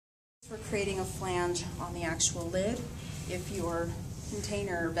For creating a flange on the actual lid, if your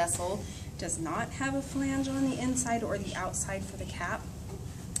container or vessel does not have a flange on the inside or the outside for the cap.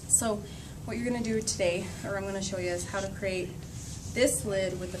 So what you're going to do today, or I'm going to show you, is how to create this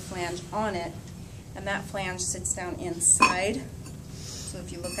lid with the flange on it, and that flange sits down inside. So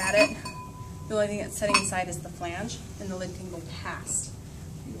if you look at it, the only thing that's sitting inside is the flange, and the lid can go past.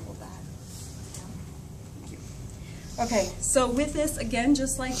 You hold that. Thank you. Okay, so with this, again,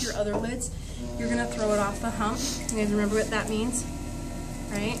 just like your other lids, you're going to throw it off the hump. You guys remember what that means,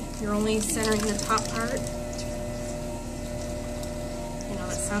 right? You're only centering the top part. You know,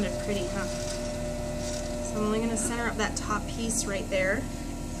 that sounded pretty, huh? So I'm only going to center up that top piece right there.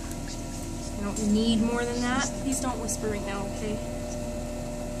 You don't need more than that. Please don't whisper right now, okay?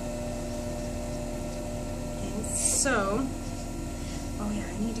 So, oh yeah,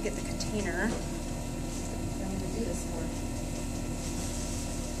 I need to get the container that I'm going to do this for.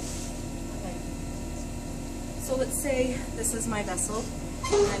 Okay. So let's say this is my vessel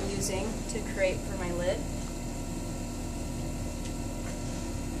I'm using to create for my lid.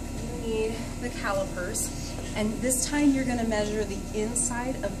 You need the calipers, and this time you're going to measure the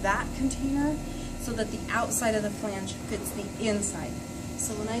inside of that container so that the outside of the flange fits the inside.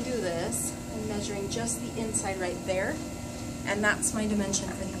 So when I do this, I'm measuring just the inside right there, and that's my dimension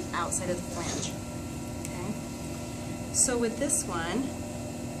for the outside of the flange. Okay. So with this one,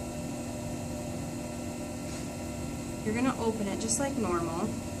 you're going to open it just like normal.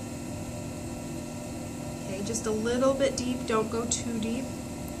 Okay, just a little bit deep, don't go too deep.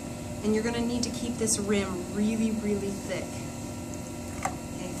 And you're going to need to keep this rim really, really thick.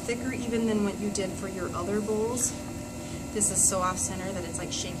 Okay, thicker even than what you did for your other bowls. This is so off-center that it's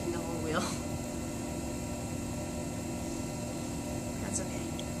like shaking the whole wheel. That's okay.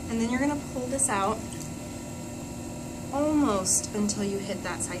 And then you're going to pull this out almost until you hit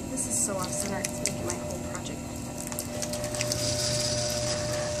that side. This is so off-center, it's making my whole project.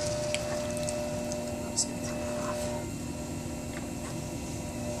 I'm just going to cut that off.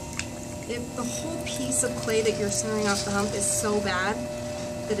 If the whole piece of clay that you're centering off the hump is so bad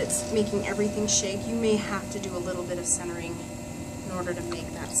that it's making everything shake, you may have to do a little bit of centering in order to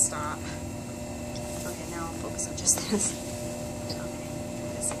make that stop. Okay, now I'll focus on just this. Okay, try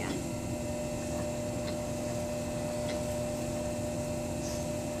this again.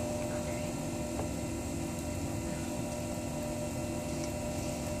 Okay.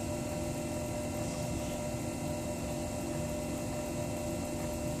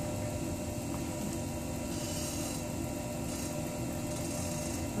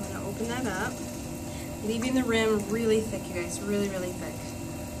 Open that up, leaving the rim really thick, you guys, really, really thick.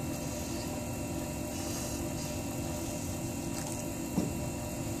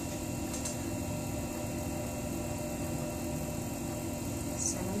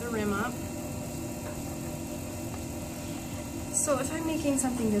 Center the rim up. So if I'm making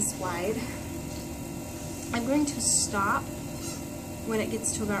something this wide, I'm going to stop when it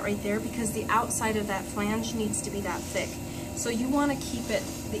gets to about right there, because the outside of that flange needs to be that thick. So you want to keep it,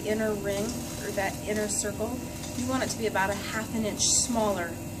 the inner ring, or that inner circle, you want it to be about a ½ inch smaller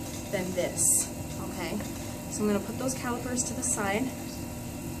than this, okay? So I'm going to put those calipers to the side.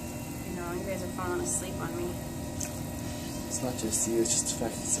 I know, you guys are falling asleep on me. It's not just you, it's just the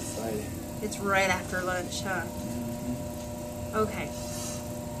fact it's a Friday. It's right after lunch, huh? Okay.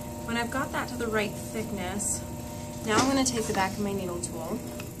 When I've got that to the right thickness, now I'm going to take the back of my needle tool.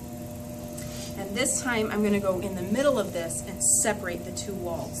 And this time I'm going to go in the middle of this and separate the two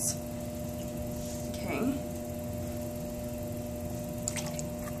walls. Okay.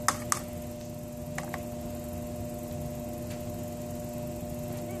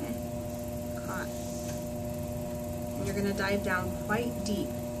 Caught. And you're going to dive down quite deep.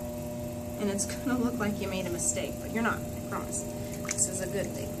 And it's going to look like you made a mistake, but you're not, I promise. This is a good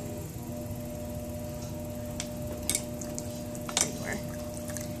thing.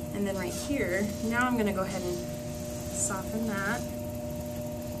 And then right here, now I'm going to go ahead and soften that,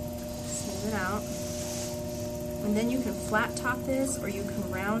 smooth it out, and then you can flat top this, or you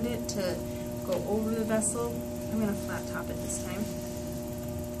can round it to go over the vessel. I'm going to flat top it this time.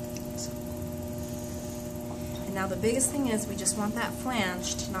 And now the biggest thing is we just want that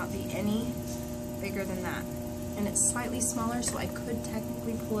flange to not be any bigger than that. And it's slightly smaller, so I could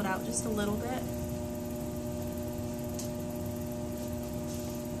technically pull it out just a little bit.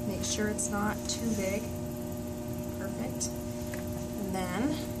 Make sure it's not too big. Perfect. And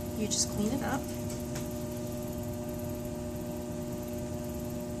then you just clean it up.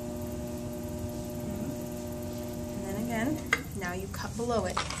 And then again, now you cut below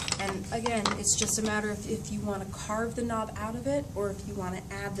it. And again, it's just a matter of if you want to carve the knob out of it or if you want to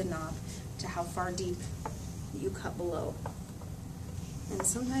add the knob to how far deep you cut below. And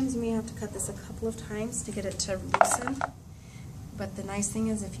sometimes you may have to cut this a couple of times to get it to loosen. But the nice thing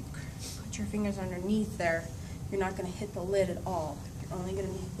is if you put your fingers underneath there, you're not going to hit the lid at all. You're only going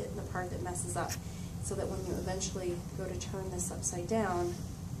to be hitting the part that messes up, so that when you eventually go to turn this upside down,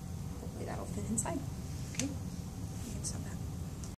 hopefully that'll fit inside.